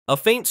A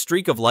faint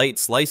streak of light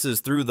slices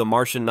through the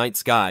Martian night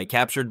sky,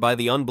 captured by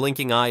the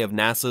unblinking eye of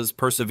NASA's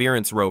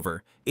Perseverance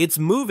rover. It's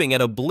moving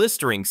at a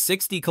blistering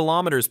 60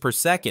 kilometers per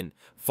second,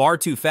 far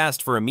too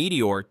fast for a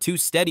meteor, too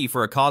steady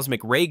for a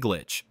cosmic ray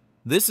glitch.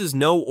 This is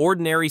no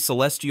ordinary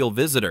celestial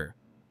visitor.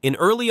 In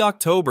early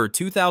October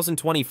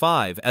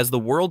 2025, as the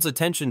world's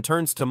attention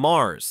turns to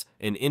Mars,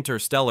 an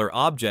interstellar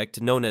object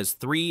known as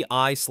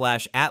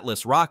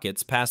 3I/Atlas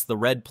rockets passed the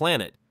red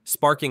planet,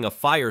 sparking a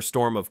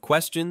firestorm of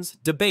questions,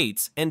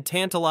 debates, and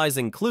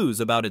tantalizing clues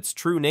about its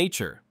true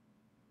nature.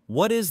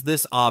 What is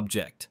this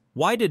object?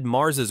 Why did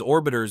Mars's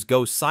orbiters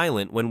go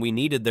silent when we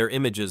needed their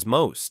images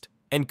most?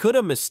 And could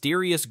a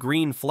mysterious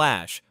green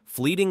flash,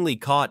 fleetingly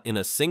caught in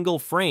a single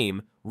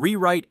frame,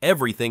 rewrite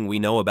everything we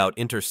know about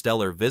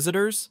interstellar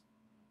visitors?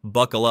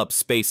 Buckle up,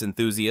 space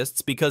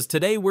enthusiasts, because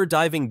today we're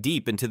diving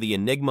deep into the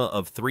enigma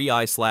of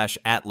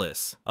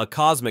 3I/Atlas, a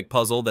cosmic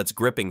puzzle that's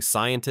gripping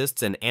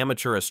scientists and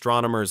amateur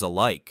astronomers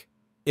alike.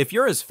 If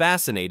you're as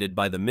fascinated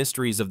by the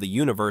mysteries of the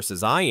universe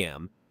as I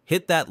am,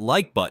 hit that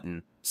like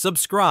button,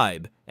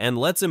 subscribe, and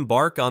let's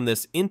embark on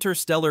this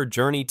interstellar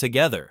journey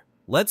together.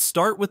 Let's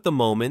start with the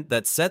moment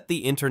that set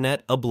the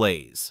internet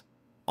ablaze.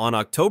 On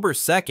October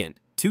 2nd,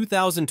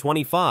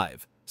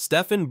 2025,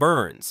 Stephen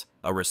Burns,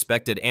 a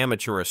respected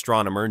amateur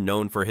astronomer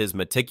known for his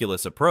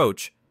meticulous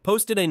approach,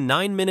 posted a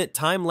 9-minute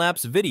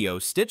time-lapse video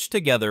stitched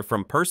together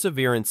from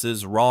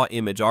Perseverance's raw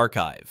image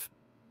archive.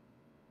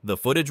 The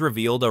footage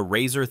revealed a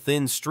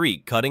razor-thin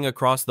streak cutting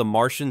across the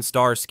Martian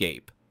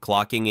starscape,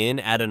 clocking in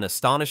at an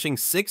astonishing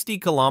 60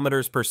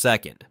 kilometers per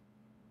second.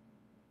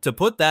 To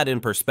put that in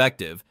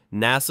perspective,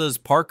 NASA's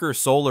Parker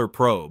Solar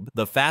Probe,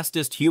 the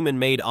fastest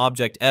human-made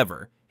object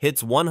ever,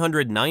 hits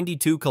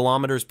 192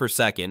 kilometers per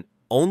second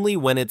only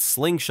when it's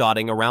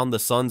slingshotting around the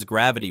sun's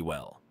gravity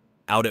well.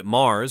 Out at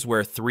Mars,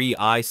 where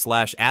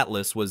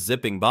 3I/Atlas was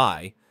zipping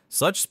by,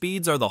 such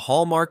speeds are the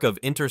hallmark of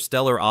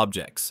interstellar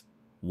objects,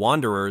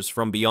 wanderers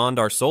from beyond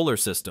our solar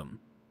system.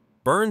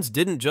 Burns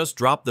didn't just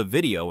drop the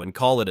video and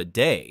call it a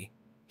day.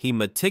 He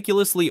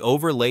meticulously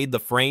overlaid the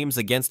frames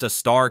against a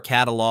star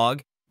catalog,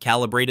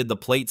 calibrated the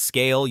plate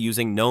scale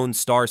using known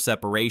star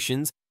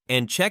separations,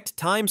 and checked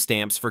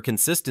timestamps for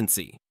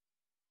consistency.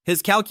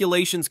 His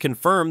calculations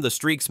confirmed the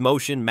streak's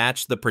motion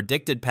matched the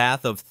predicted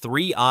path of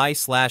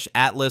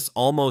 3I/Atlas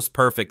almost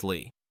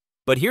perfectly.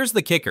 But here's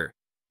the kicker.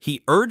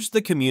 He urged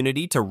the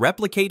community to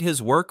replicate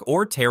his work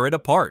or tear it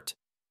apart.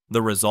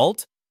 The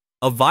result?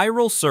 A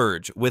viral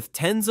surge with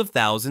tens of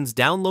thousands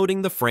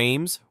downloading the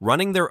frames,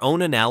 running their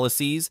own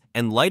analyses,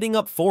 and lighting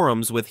up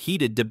forums with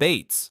heated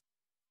debates.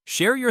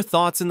 Share your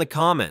thoughts in the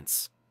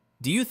comments.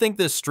 Do you think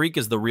this streak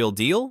is the real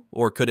deal,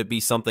 or could it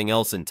be something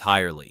else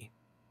entirely?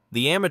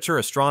 The amateur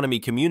astronomy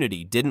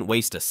community didn't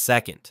waste a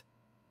second.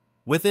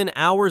 Within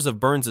hours of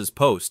Burns's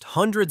post,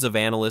 hundreds of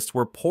analysts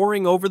were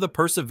poring over the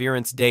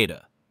Perseverance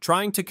data,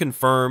 trying to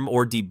confirm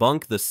or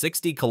debunk the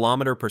 60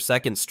 kilometer per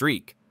second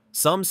streak.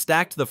 Some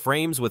stacked the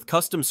frames with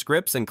custom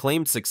scripts and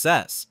claimed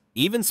success,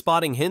 even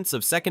spotting hints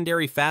of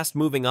secondary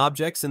fast-moving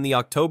objects in the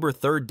October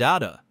 3rd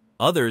data.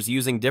 Others,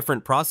 using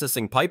different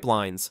processing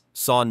pipelines,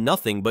 saw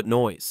nothing but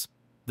noise.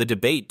 The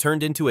debate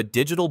turned into a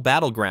digital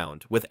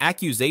battleground, with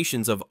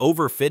accusations of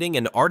overfitting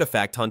and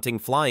artifact hunting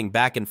flying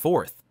back and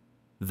forth.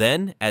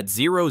 Then, at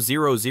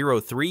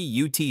 0003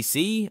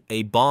 UTC,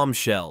 a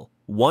bombshell.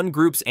 One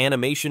group's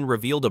animation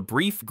revealed a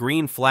brief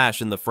green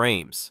flash in the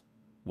frames.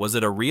 Was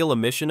it a real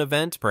emission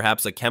event,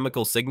 perhaps a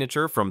chemical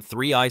signature from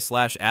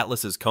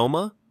 3I/Atlas's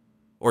coma?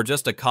 Or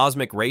just a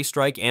cosmic ray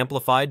strike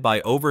amplified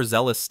by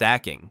overzealous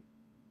stacking?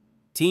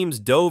 Teams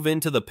dove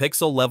into the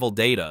pixel-level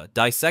data,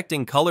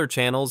 dissecting color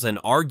channels and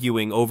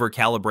arguing over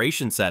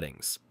calibration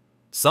settings.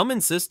 Some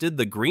insisted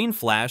the green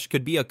flash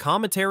could be a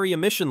cometary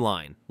emission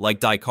line, like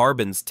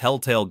dicarbon's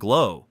telltale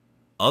glow.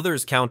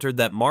 Others countered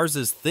that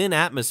Mars's thin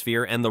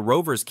atmosphere and the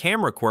rover's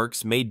camera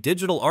quirks made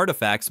digital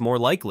artifacts more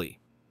likely.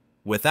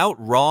 Without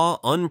raw,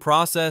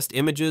 unprocessed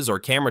images or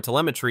camera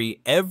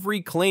telemetry, every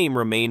claim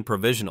remained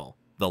provisional.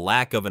 The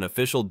lack of an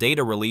official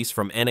data release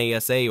from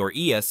NASA or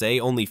ESA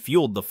only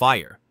fueled the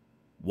fire.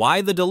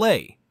 Why the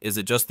delay? Is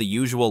it just the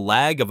usual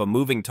lag of a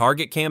moving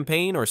target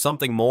campaign or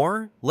something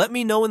more? Let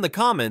me know in the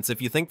comments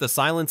if you think the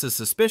silence is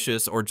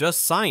suspicious or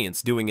just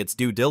science doing its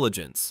due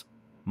diligence.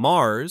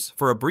 Mars,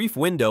 for a brief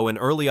window in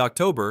early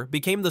October,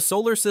 became the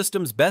solar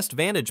system's best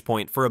vantage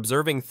point for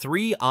observing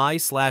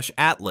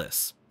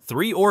 3I/Atlas.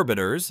 Three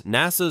orbiters,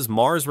 NASA's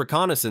Mars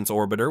Reconnaissance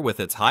Orbiter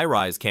with its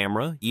HiRISE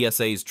camera,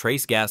 ESA's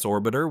Trace Gas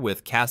Orbiter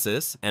with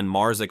CASIS, and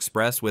Mars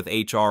Express with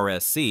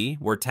HRSC,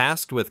 were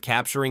tasked with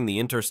capturing the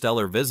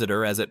interstellar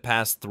visitor as it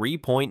passed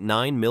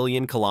 3.9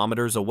 million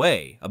kilometers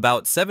away,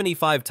 about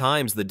 75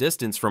 times the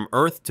distance from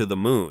Earth to the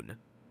Moon.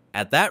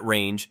 At that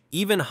range,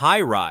 even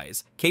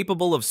HiRISE,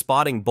 capable of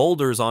spotting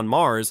boulders on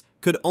Mars,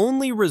 could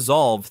only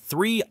resolve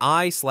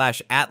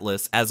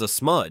 3I/Atlas as a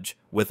smudge,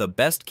 with a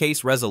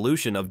best-case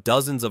resolution of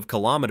dozens of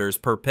kilometers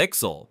per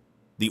pixel.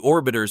 The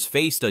orbiters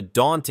faced a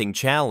daunting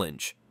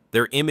challenge.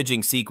 Their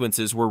imaging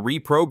sequences were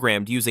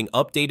reprogrammed using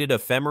updated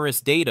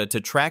ephemeris data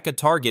to track a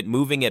target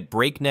moving at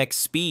breakneck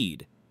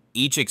speed.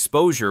 Each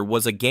exposure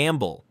was a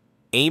gamble.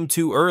 Aim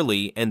too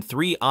early and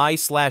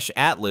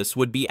 3I/Atlas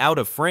would be out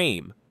of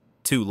frame.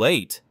 Too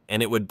late,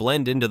 and it would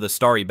blend into the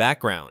starry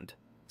background.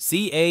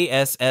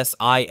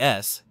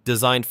 CASSIS,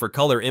 designed for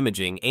color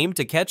imaging, aimed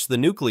to catch the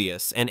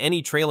nucleus and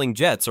any trailing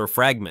jets or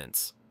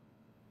fragments.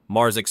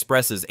 Mars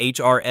Express's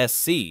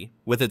HRSC,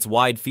 with its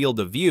wide field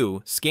of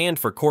view, scanned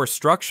for coarse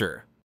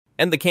structure.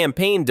 And the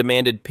campaign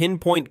demanded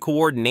pinpoint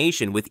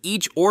coordination, with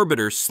each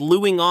orbiter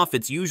slewing off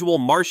its usual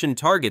Martian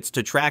targets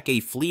to track a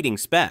fleeting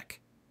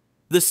speck.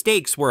 The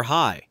stakes were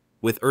high.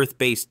 With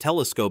Earth-based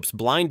telescopes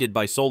blinded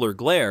by solar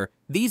glare,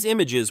 these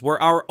images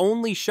were our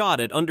only shot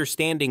at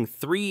understanding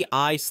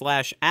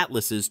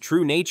 3I/Atlas's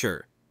true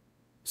nature.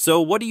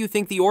 So what do you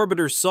think the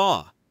orbiters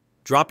saw?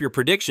 Drop your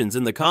predictions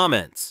in the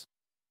comments.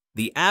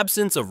 The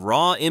absence of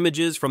raw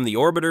images from the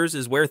orbiters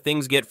is where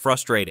things get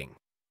frustrating.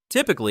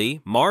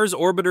 Typically, Mars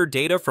orbiter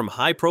data from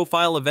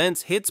high-profile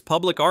events hits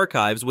public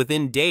archives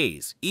within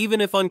days,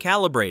 even if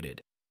uncalibrated.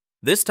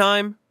 This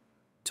time,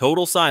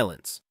 total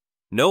silence.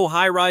 No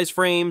high-rise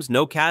frames,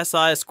 no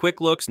CASSIS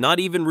quick looks, not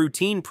even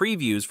routine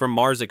previews from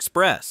Mars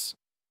Express.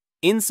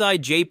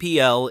 Inside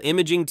JPL,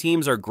 imaging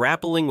teams are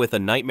grappling with a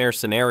nightmare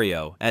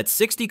scenario. At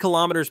 60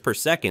 kilometers per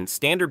second,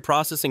 standard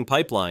processing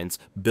pipelines,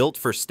 built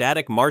for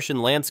static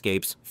Martian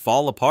landscapes,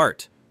 fall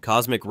apart.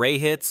 Cosmic ray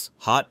hits,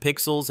 hot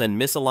pixels, and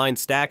misaligned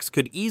stacks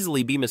could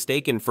easily be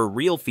mistaken for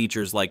real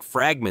features like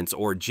fragments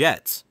or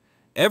jets.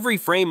 Every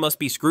frame must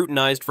be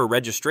scrutinized for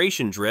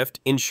registration drift,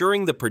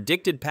 ensuring the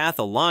predicted path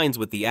aligns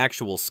with the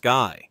actual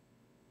sky.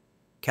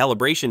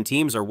 Calibration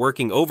teams are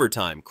working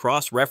overtime,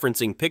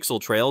 cross-referencing pixel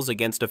trails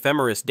against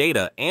ephemeris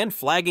data and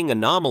flagging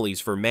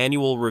anomalies for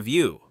manual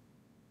review.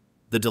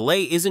 The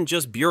delay isn't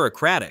just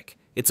bureaucratic,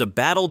 it's a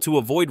battle to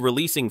avoid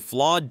releasing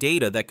flawed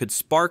data that could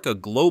spark a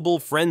global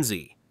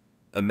frenzy.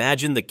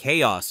 Imagine the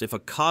chaos if a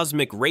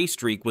cosmic ray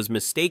streak was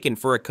mistaken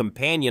for a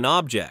companion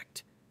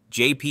object.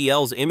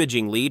 JPL's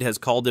imaging lead has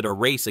called it a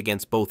race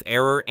against both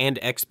error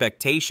and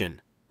expectation.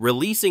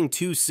 Releasing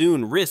too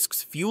soon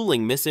risks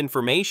fueling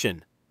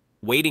misinformation.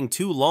 Waiting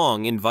too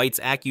long invites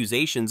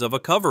accusations of a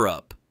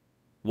cover-up.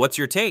 What's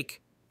your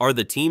take? Are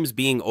the teams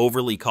being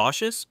overly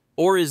cautious?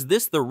 Or is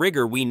this the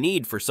rigor we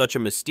need for such a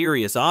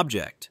mysterious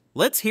object?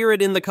 Let's hear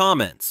it in the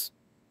comments.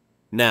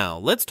 Now,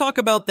 let's talk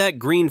about that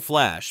green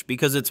flash,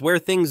 because it's where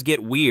things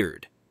get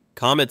weird.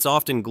 Comets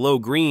often glow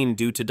green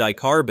due to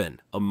dicarbon,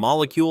 a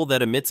molecule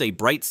that emits a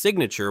bright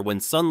signature when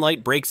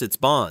sunlight breaks its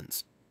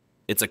bonds.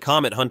 It's a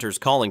comet hunter's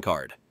calling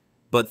card.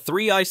 But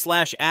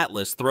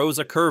 3I/Atlas throws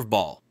a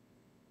curveball.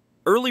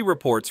 Early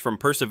reports from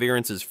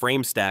Perseverance's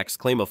frame stacks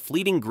claim a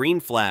fleeting green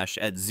flash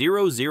at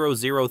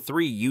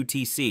 0003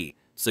 UTC,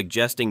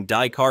 suggesting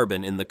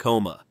dicarbon in the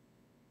coma.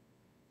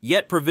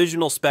 Yet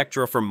provisional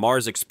spectra from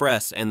Mars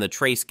Express and the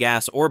Trace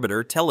Gas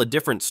Orbiter tell a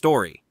different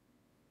story.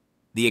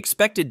 The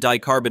expected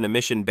dicarbon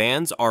emission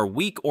bands are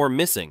weak or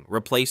missing,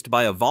 replaced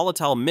by a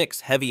volatile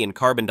mix heavy in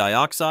carbon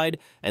dioxide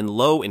and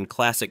low in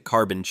classic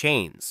carbon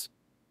chains.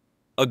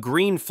 A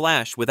green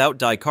flash without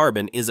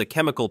dicarbon is a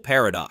chemical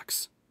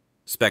paradox.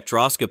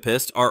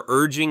 Spectroscopists are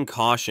urging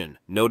caution,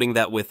 noting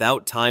that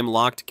without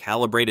time-locked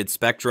calibrated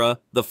spectra,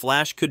 the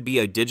flash could be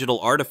a digital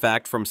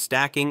artifact from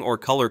stacking or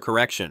color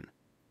correction.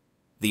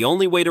 The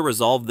only way to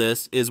resolve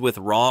this is with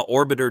raw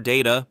orbiter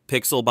data,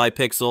 pixel by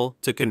pixel,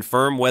 to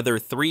confirm whether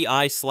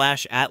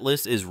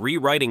 3I/Atlas is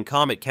rewriting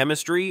comet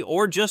chemistry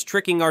or just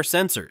tricking our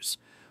sensors.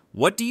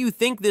 What do you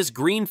think this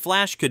green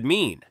flash could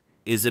mean?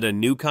 Is it a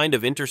new kind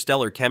of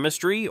interstellar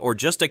chemistry or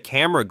just a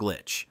camera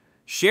glitch?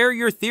 Share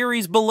your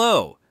theories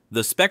below.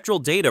 The spectral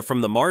data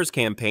from the Mars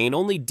campaign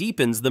only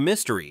deepens the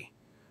mystery.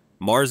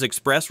 Mars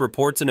Express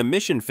reports an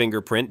emission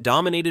fingerprint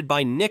dominated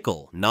by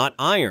nickel, not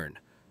iron,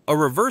 a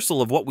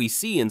reversal of what we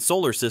see in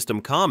solar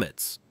system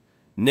comets.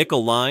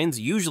 Nickel lines,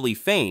 usually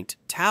faint,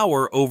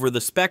 tower over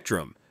the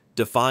spectrum,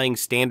 defying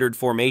standard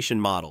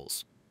formation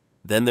models.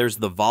 Then there's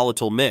the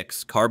volatile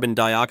mix. Carbon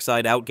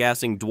dioxide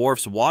outgassing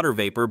dwarfs water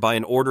vapor by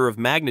an order of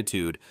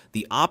magnitude,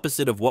 the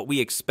opposite of what we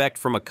expect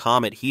from a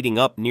comet heating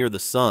up near the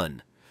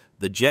sun.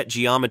 The jet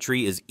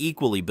geometry is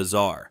equally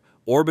bizarre.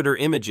 Orbiter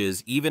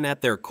images, even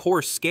at their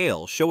coarse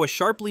scale, show a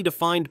sharply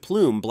defined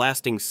plume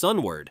blasting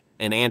sunward,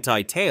 an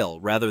anti-tail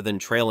rather than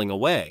trailing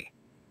away.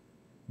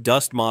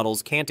 Dust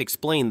models can't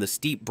explain the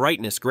steep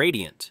brightness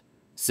gradient.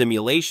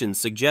 Simulations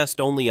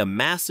suggest only a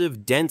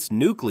massive, dense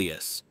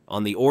nucleus,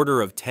 on the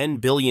order of 10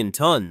 billion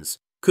tons,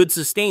 could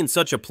sustain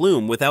such a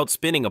plume without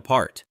spinning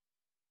apart.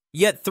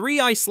 Yet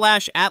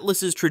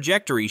 3I/Atlas's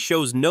trajectory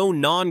shows no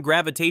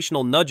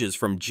non-gravitational nudges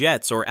from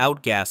jets or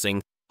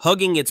outgassing,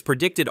 hugging its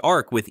predicted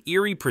arc with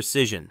eerie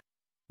precision.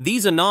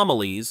 These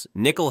anomalies,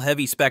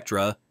 nickel-heavy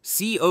spectra,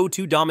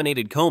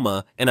 CO2-dominated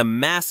coma, and a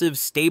massive,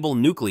 stable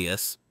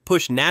nucleus,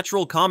 push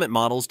natural comet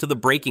models to the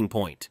breaking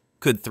point.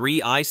 Could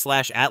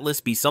 3I/Atlas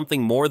be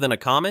something more than a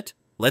comet?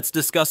 Let's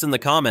discuss in the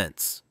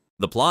comments.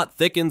 The plot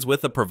thickens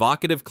with a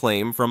provocative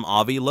claim from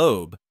Avi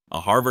Loeb,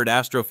 a Harvard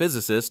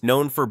astrophysicist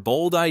known for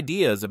bold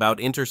ideas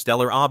about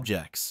interstellar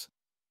objects.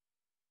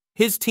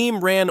 His team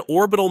ran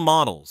orbital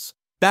models,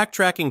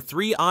 backtracking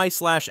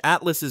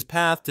 3I/Atlas's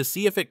path to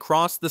see if it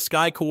crossed the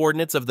sky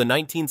coordinates of the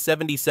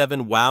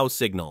 1977 WOW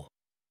signal,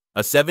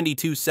 a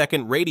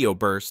 72-second radio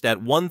burst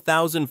at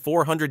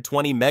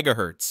 1,420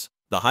 megahertz.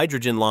 The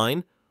hydrogen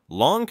line,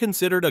 long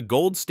considered a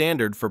gold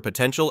standard for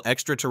potential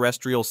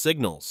extraterrestrial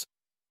signals.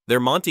 Their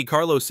Monte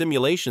Carlo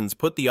simulations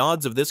put the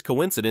odds of this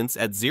coincidence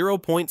at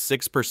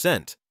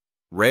 0.6%.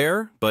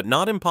 Rare, but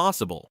not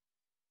impossible.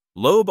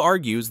 Loeb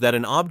argues that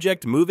an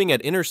object moving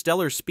at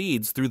interstellar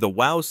speeds through the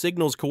WOW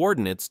signal's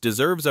coordinates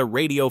deserves a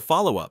radio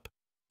follow-up.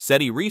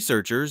 SETI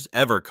researchers,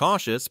 ever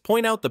cautious,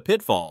 point out the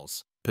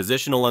pitfalls: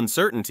 positional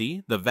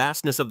uncertainty, the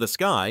vastness of the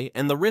sky,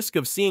 and the risk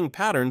of seeing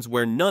patterns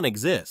where none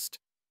exist.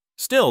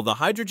 Still, the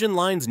hydrogen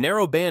line's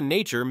narrow-band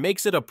nature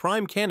makes it a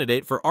prime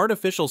candidate for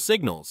artificial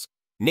signals.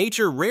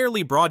 Nature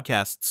rarely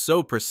broadcasts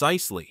so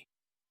precisely.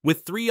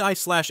 With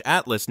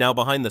 3I/Atlas now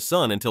behind the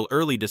sun until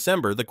early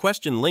December, the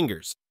question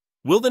lingers: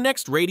 will the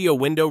next radio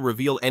window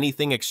reveal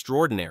anything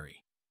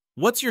extraordinary?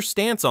 What's your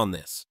stance on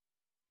this?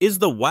 Is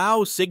the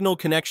WOW signal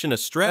connection a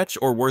stretch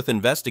or worth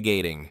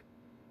investigating?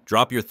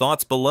 Drop your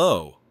thoughts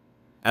below.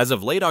 As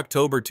of late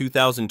October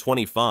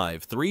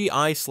 2025,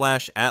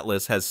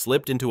 3I/Atlas has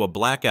slipped into a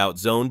blackout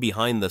zone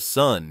behind the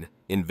sun,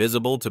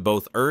 invisible to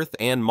both Earth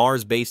and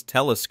Mars-based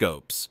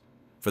telescopes.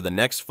 For the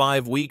next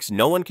 5 weeks,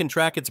 no one can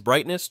track its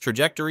brightness,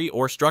 trajectory,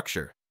 or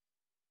structure.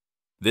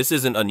 This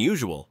isn't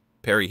unusual.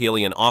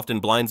 Perihelion often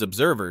blinds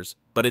observers,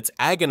 but it's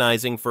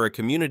agonizing for a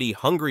community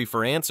hungry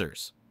for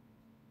answers.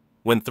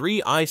 When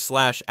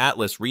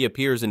 3I/Atlas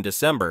reappears in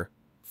December,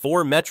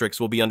 4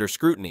 metrics will be under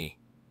scrutiny: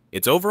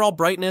 its overall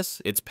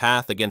brightness, its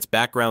path against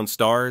background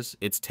stars,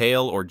 its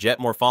tail or jet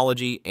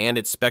morphology, and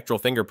its spectral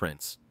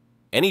fingerprints.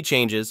 Any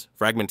changes,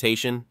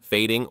 fragmentation,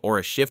 fading, or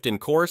a shift in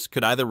course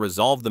could either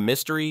resolve the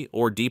mystery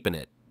or deepen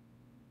it.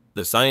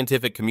 The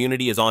scientific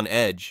community is on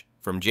edge,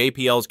 from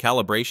JPL's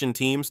calibration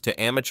teams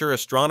to amateur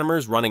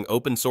astronomers running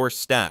open-source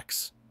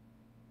stacks.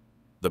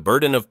 The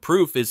burden of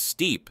proof is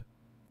steep.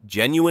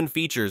 Genuine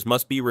features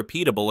must be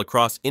repeatable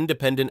across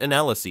independent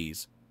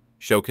analyses,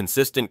 show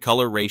consistent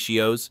color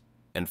ratios,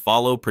 and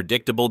follow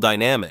predictable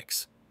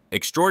dynamics.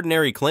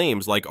 Extraordinary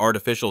claims like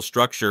artificial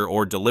structure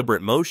or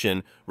deliberate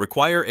motion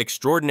require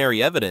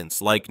extraordinary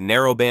evidence like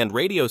narrowband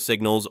radio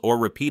signals or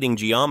repeating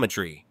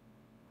geometry.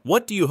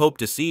 What do you hope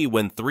to see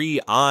when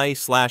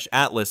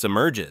 3I/Atlas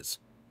emerges?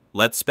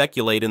 Let's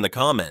speculate in the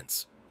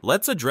comments.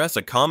 Let's address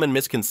a common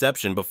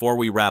misconception before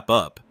we wrap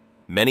up.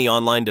 Many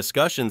online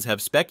discussions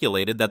have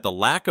speculated that the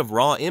lack of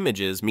raw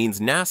images means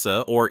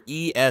NASA or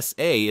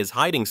ESA is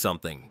hiding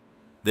something.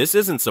 This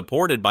isn't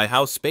supported by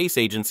how space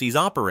agencies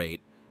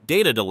operate.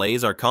 Data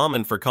delays are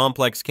common for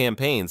complex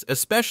campaigns,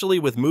 especially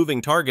with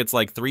moving targets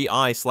like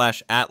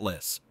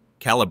 3I/Atlas.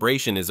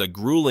 Calibration is a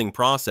grueling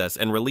process,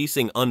 and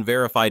releasing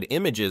unverified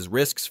images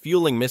risks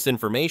fueling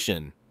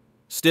misinformation.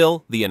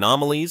 Still, the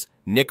anomalies,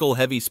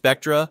 nickel-heavy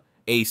spectra,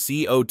 a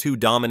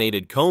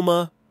CO2-dominated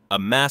coma, a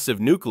massive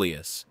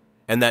nucleus,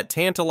 and that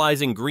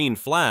tantalizing green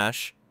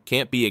flash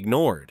can't be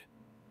ignored.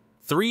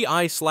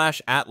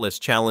 3I/Atlas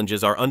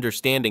challenges our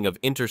understanding of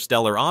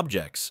interstellar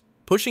objects,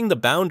 pushing the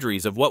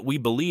boundaries of what we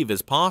believe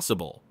is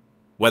possible.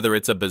 Whether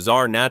it's a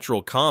bizarre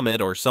natural comet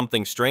or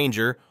something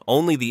stranger,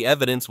 only the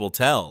evidence will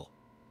tell.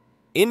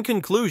 In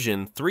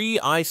conclusion,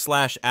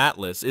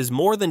 3I/Atlas is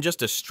more than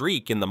just a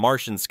streak in the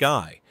Martian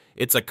sky.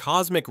 It's a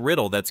cosmic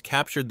riddle that's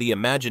captured the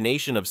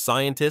imagination of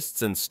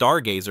scientists and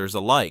stargazers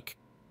alike.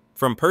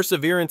 From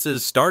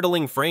Perseverance's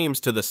startling frames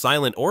to the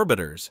silent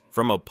orbiters,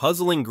 from a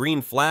puzzling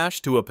green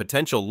flash to a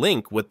potential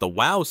link with the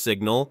WOW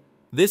signal,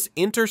 this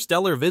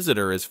interstellar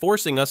visitor is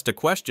forcing us to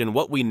question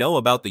what we know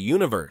about the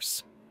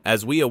universe.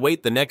 As we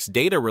await the next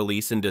data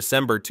release in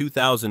December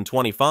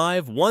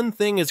 2025, one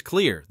thing is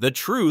clear: the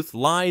truth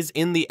lies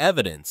in the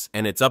evidence,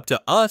 and it's up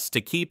to us to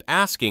keep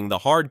asking the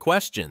hard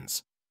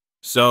questions.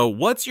 So,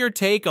 what's your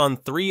take on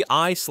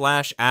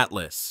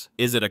 3I/Atlas?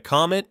 Is it a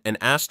comet, an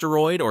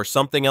asteroid, or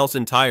something else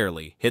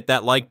entirely? Hit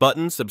that like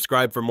button,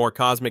 subscribe for more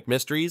cosmic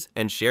mysteries,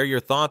 and share your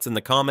thoughts in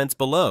the comments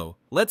below.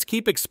 Let's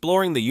keep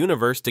exploring the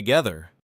universe together.